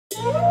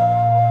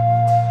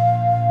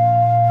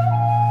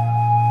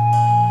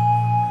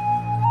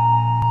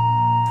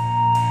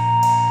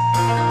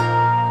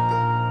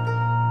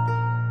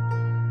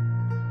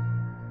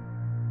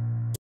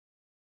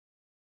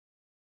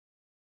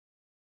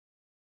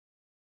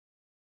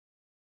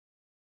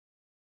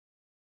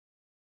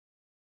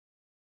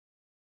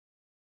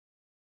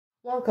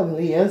Welcome,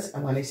 Leos. I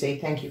want to say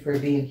thank you for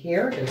being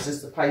here. This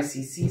is the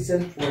Pisces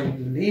season for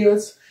you,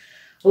 Leos.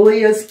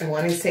 Leos, I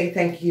want to say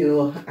thank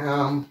you.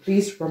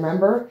 Please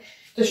remember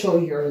to show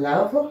your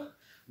love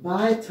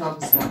by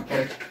thumbs up.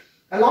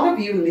 A lot of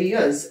you,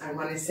 Leos, I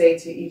want to say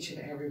to each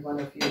and every one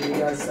of you,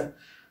 Leos,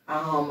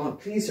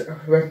 please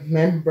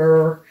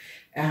remember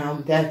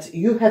that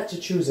you have to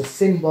choose a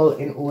symbol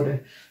in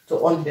order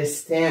to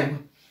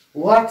understand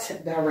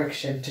what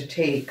direction to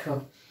take.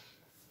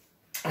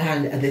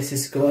 And this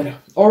is good.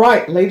 All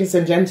right, ladies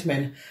and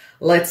gentlemen,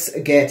 let's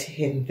get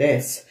in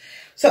this.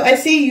 So I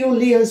see you,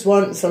 Leos,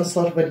 want some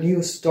sort of a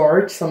new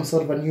start, some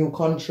sort of a new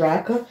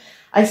contract.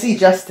 I see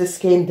justice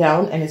came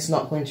down and it's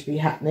not going to be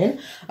happening.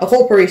 A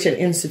corporation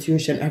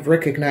institution have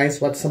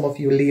recognized what some of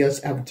you,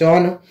 Leos, have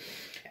done.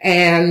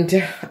 And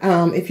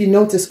if you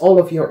notice,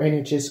 all of your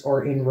energies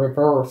are in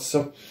reverse.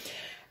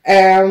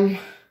 The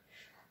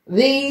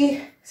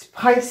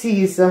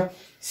Pisces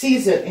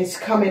season is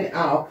coming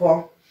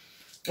up.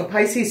 The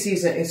Pisces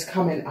season is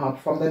coming up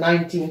from the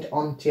 19th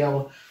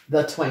until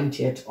the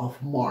 20th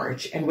of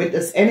March. And with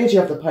this energy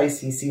of the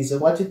Pisces season,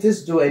 what it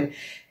is doing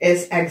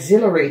is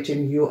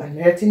exhilarating you and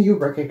letting you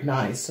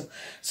recognize.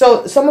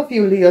 So some of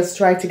you, Leos,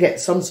 try to get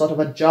some sort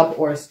of a job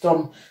or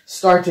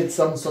started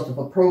some sort of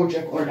a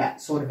project or that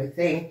sort of a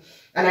thing.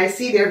 And I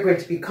see they're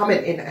going to be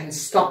coming in and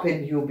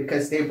stopping you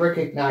because they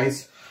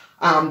recognize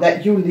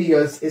that you,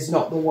 Leos, is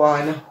not the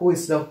one who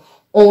is the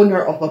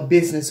owner of a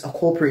business, a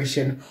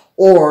corporation,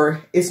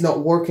 or is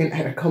not working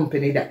at a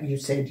company that you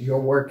said you're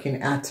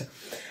working at.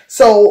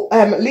 So,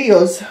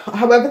 Leos,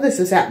 however this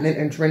is happening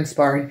and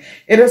transpiring,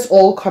 it is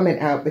all coming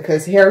out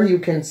because here you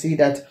can see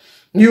that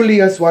you,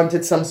 Leos,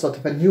 wanted some sort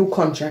of a new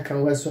contract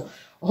and was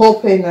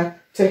hoping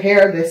to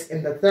hear this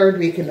in the third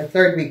week. In the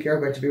third week,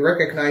 you're going to be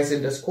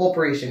recognizing this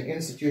corporation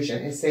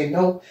institution and saying,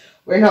 no,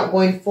 we're not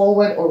going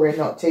forward, or we're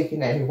not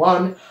taking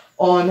anyone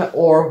on,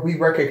 or we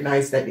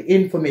recognize that the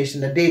information,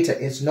 the data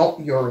is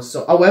not yours.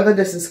 So however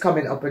this is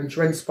coming up and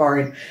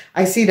transpiring,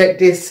 I see that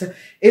this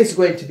is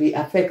going to be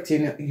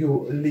affecting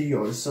you,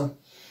 Leos.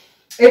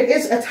 It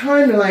is a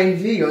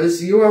timeline,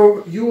 Leos. You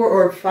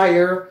are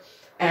fire,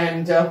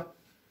 and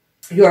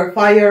you are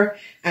fire,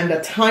 and the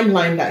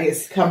timeline that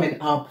is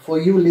coming up for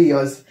you,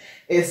 Leos,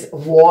 is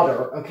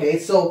water. Okay,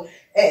 so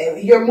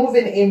you're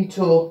moving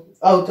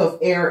out of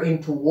air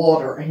into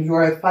water, and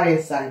you're a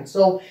fire sign.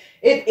 So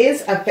it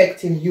is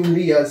affecting you,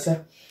 Leos,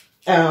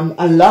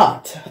 a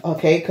lot,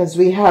 okay? Because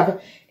we have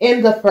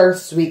in the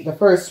first week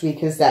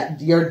is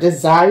that your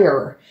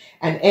desire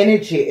and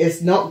energy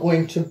is not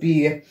going to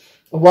be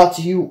what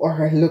you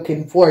are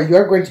looking for.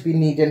 You're going to be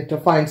needing to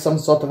find some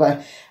sort of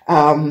a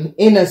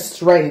inner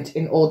strength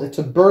in order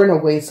to burn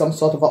away some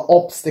sort of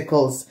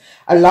obstacles.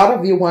 A lot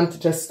of you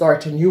wanted to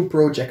start a new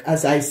project,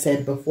 as I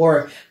said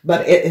before,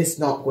 but it is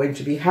not going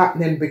to be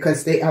happening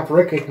because they have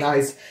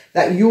recognized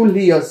that you,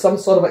 Leos, some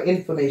sort of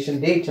information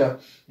data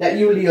that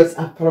you, Leos,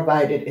 have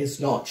provided is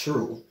not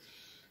true.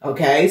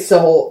 Okay,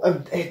 so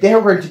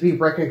they're going to be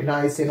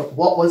recognizing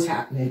what was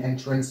happening and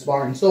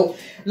transpiring. So,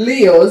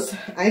 Leos,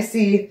 I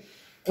see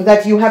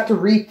that you have to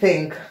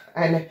rethink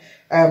and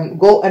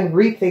go and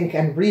rethink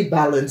and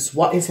rebalance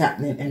what is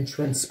happening and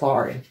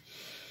transpiring.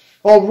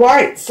 All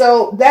right,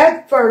 so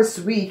that first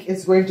week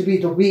is going to be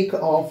the week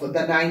of the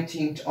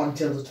 19th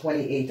until the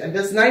 28th. And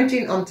this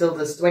 19th until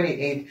this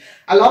 28th,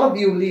 a lot of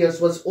you, Leos,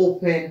 was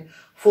open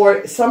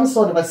for some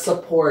sort of a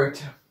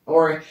support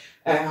or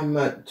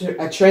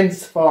a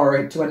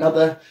transfer to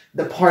another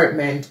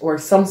department or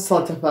some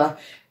sort of a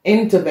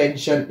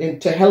intervention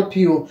to help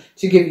you,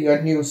 to give you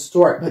a new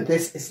start. But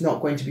this is not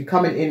going to be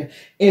coming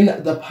in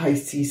the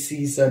Pisces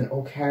season,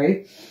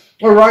 okay?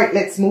 All right,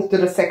 let's move to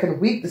the second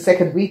week. The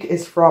second week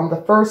is from the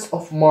 1st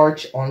of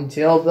March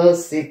until the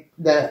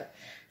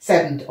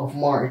 7th of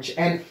March.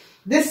 And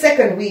this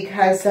second week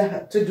has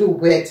to do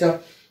with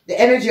the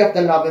energy of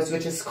the lovers,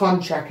 which is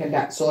contract and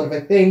that sort of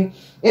a thing.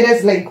 It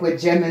is linked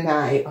with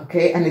Gemini,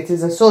 okay? And it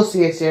is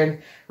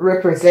association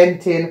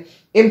representing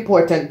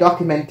important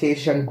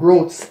documentation,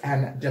 growth,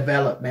 and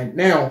development.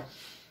 Now,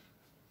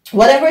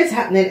 whatever is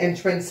happening and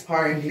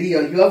transpiring, Leo,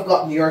 you have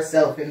gotten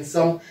yourself in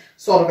some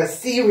sort of a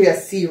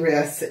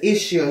serious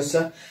issues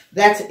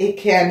that it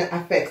can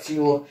affect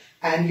you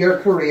and your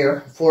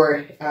career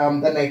for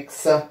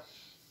the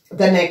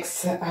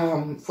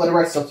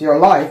rest of your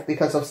life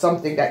because of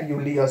something that you,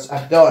 Leos,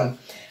 have done.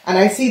 And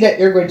I see that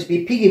you're going to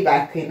be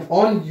piggybacking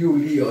on you,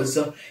 Leos,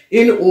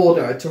 in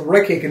order to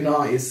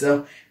recognize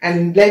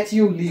and let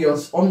you,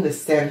 Leos,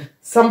 understand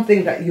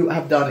something that you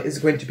have done is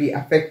going to be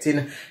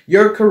affecting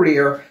your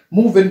career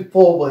moving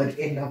forward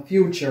in the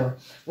future.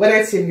 Whether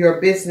it's in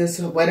your business,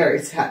 whether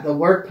it's at the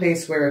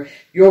workplace where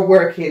you're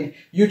working,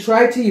 you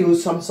try to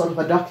use some sort of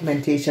a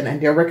documentation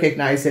and they're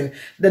recognizing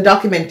the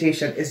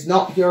documentation is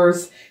not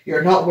yours.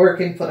 You're not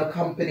working for the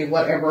company,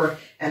 whatever,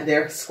 and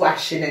they're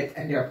squashing it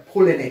and they're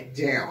pulling it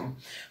down.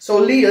 So,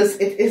 Leos,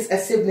 it is a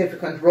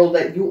significant role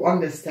that you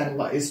understand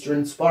what is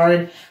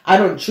transpiring. I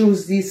don't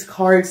choose these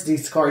cards.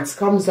 These cards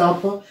comes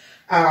up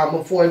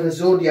for the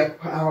zodiac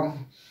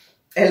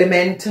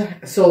element.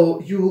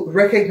 So you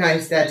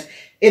recognize that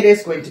it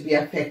is going to be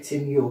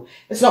affecting you.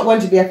 It's not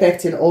going to be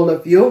affecting all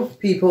of you.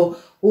 People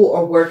who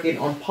are working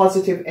on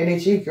positive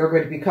energy, you're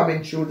going to be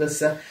coming through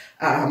this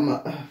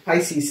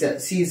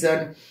Pisces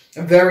season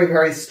very,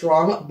 very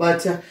strong.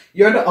 But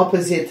you're the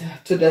opposite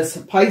to this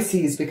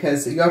Pisces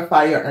because you're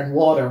fire and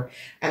water.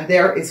 And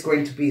there is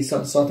going to be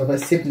some sort of a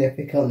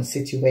significant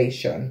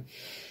situation.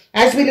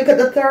 As we look at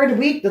the third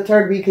week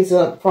is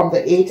from the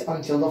 8th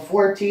until the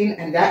 14th,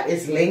 and that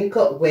is linked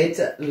with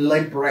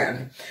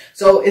Libran.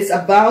 So it's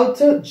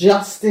about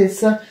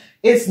justice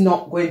is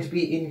not going to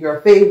be in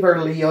your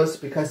favor, Leos,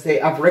 because they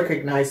have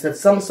recognized that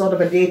some sort of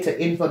a data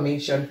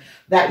information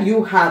that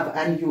you have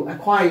and you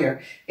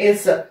acquire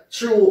is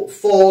through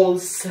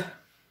false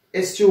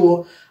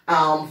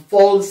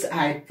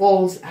eyed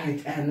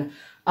and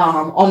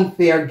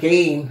unfair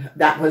game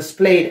that was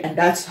played, and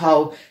that's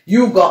how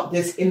you got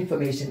this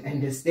information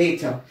and this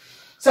data.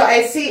 So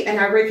I see and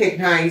I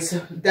recognize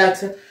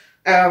that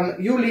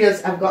you,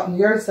 Leos, have gotten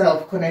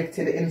yourself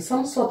connected in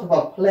some sort of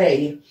a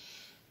play,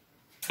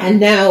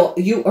 and now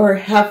you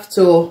have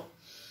to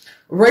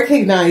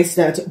recognize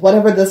that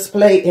whatever this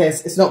play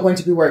is not going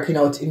to be working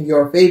out in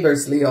your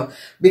favors, Leo,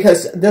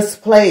 because this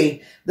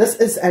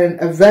is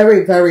a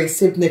very, very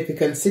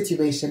significant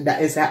situation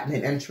that is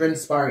happening and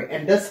transpiring.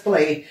 And this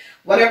play,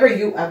 whatever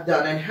you have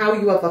done and how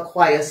you have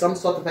acquired some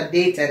sort of a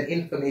data and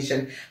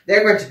information,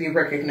 they're going to be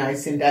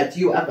recognizing that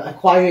you have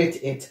acquired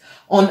it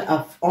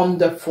on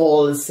the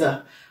false,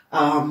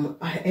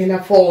 in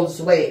a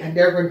false way, and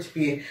they're going to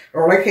be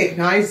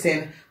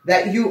recognizing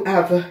that you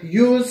have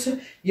used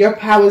your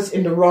powers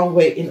in the wrong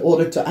way in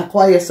order to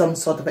acquire some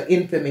sort of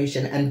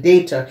information and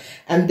data,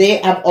 and they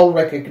have all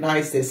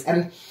recognized this.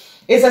 And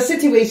it's a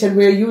situation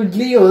where you,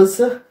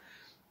 Leos,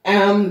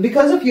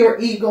 because of your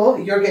ego,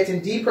 you're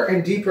getting deeper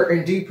and deeper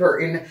and deeper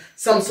in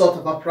some sort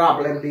of a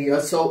problem, Leo.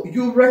 So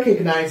you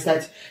recognize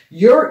that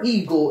your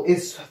ego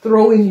is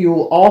throwing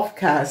you off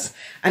course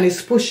and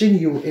is pushing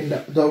you in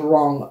the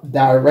wrong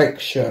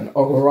direction,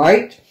 all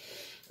right?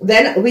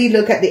 Then we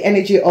look at the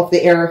energy of the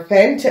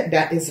Hierophant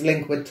that is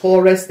linked with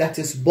Taurus, that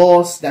is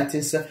boss, that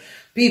is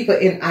people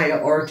in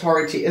higher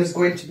authority is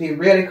going to be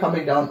really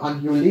coming down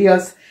on you,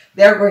 Leos.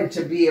 They're going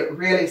to be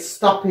really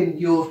stopping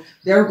you.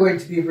 They're going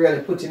to be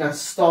really putting a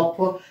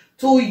stop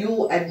to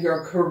you and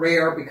your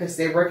career because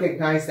they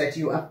recognize that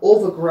you have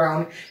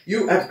overgrown,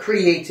 you have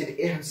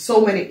created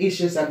so many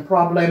issues and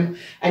problems,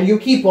 and you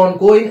keep on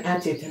going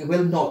at it and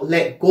will not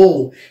let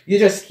go. You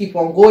just keep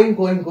on going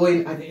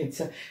at it,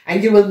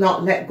 and you will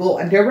not let go.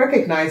 And they're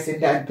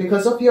recognizing that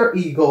because of your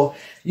ego,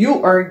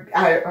 you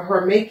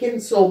are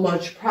making so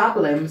much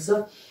problems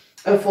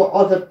for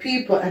other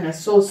people and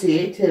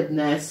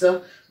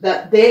associativeness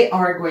that they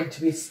are going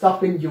to be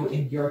stopping you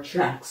in your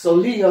tracks. So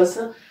Leos,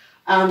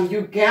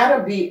 you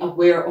gotta be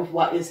aware of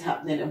what is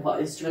happening and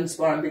what is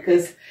transpiring,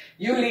 because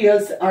you,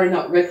 Leos, are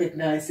not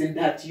recognizing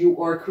that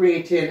you are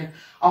creating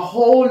a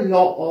whole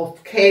lot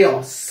of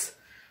chaos.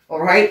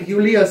 All right, you,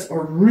 Leos,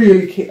 are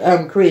really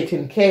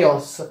creating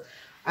chaos,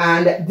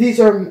 and these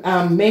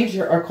are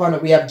major arcana.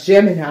 We have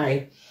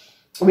Gemini,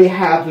 we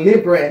have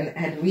Libran,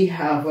 and we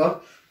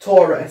have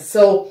Taurus.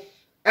 So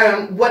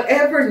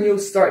whatever new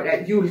start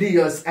that you,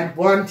 Leos, had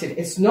wanted,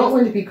 it's not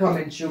going to be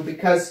coming true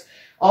because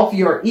of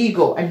your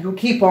ego, and you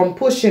keep on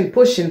pushing,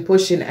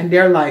 and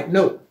they're like,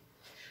 no.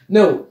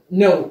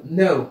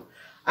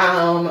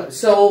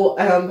 So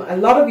a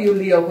lot of you,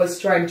 Leo, was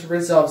trying to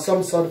resolve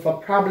some sort of a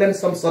problem,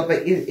 some sort of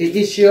an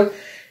issue.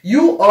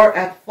 You are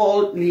at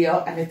fault,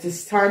 Leo, and it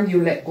is time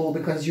you let go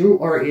because you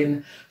are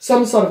in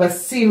some sort of a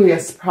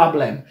serious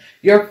problem.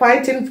 You're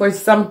fighting for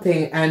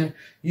something and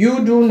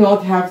you do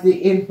not have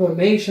the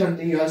information,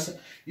 Leos.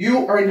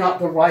 You are not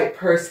the right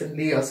person,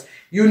 Leos.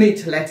 You need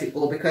to let it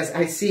go because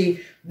I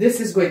see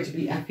this is going to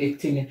be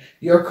affecting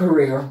your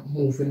career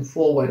moving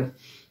forward.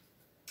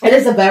 It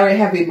is a very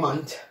heavy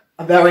month,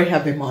 a very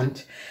heavy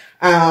month.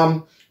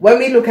 When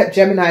we look at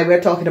Gemini,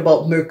 we're talking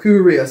about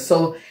Mercurius.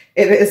 So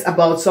it is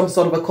about some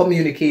sort of a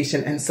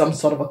communication and some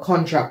sort of a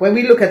contract. When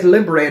we look at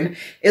Libran,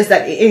 is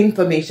that the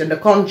information, the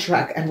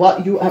contract, and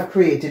what you have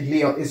created,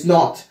 Leo, is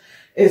not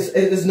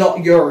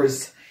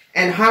yours.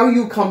 And how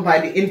you come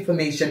by the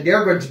information,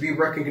 they're going to be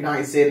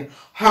recognizing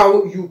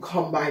how you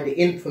come by the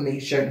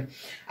information.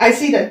 I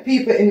see that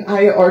people in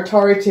higher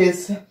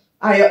authorities,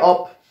 higher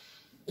up,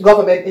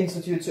 government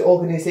institutes,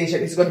 organization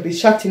is going to be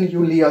shutting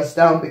you, Leos,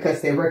 down because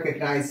they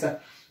recognize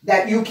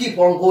that you keep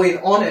on going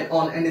on,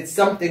 and it's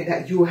something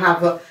that you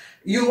have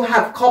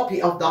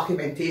copy of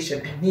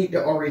documentation and need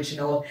the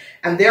original,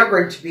 and they're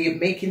going to be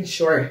making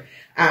sure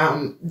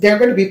they're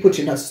going to be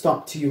putting a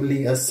stop to you,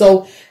 Leo.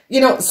 So, you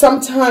know,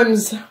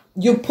 sometimes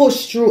you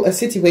push through a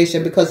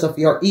situation because of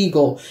your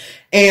ego,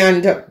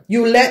 and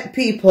you let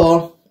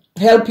people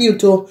help you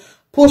to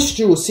push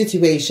through a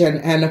situation,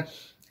 and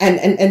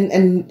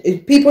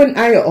people in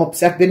higher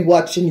ups have been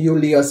watching you,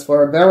 Leos,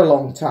 for a very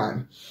long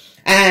time,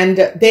 and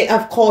they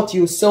have caught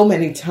you so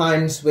many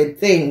times with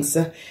things,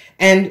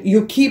 and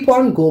you keep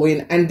on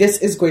going, and this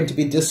is going to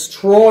be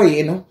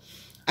destroying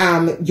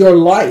your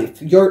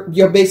life.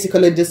 You're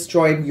basically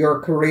destroying your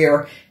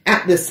career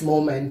at this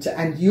moment,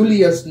 and you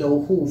Leos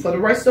know who. For the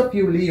rest of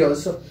you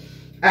Leos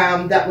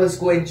that was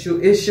going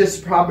through issues,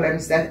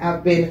 problems that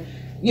have been,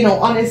 you know,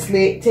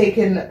 honestly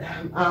taking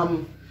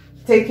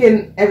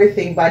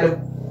everything by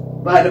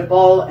the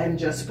ball and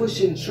just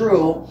pushing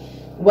through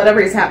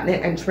whatever is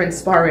happening and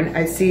transpiring.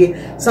 I see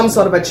some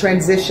sort of a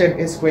transition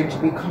is going to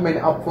be coming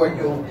up for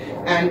you,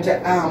 and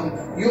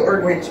you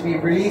are going to be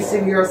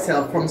releasing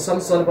yourself from some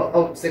sort of an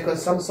obstacle,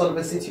 some sort of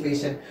a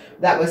situation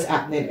that was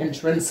happening and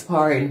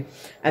transpiring,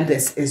 and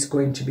this is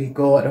going to be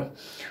good.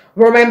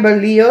 Remember,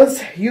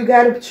 Leos, you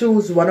got to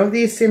choose one of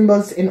these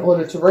symbols in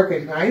order to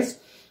recognize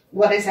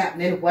what is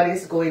happening, what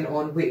is going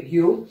on with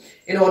you.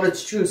 In order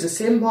to choose a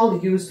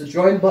symbol, use the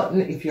join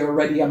button. If you're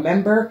already a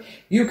member,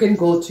 you can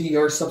go to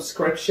your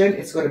subscription.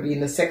 It's going to be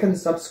in the second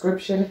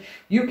subscription.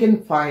 You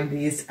can find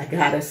these. I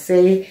gotta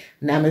say,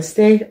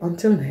 namaste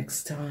until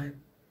next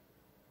time.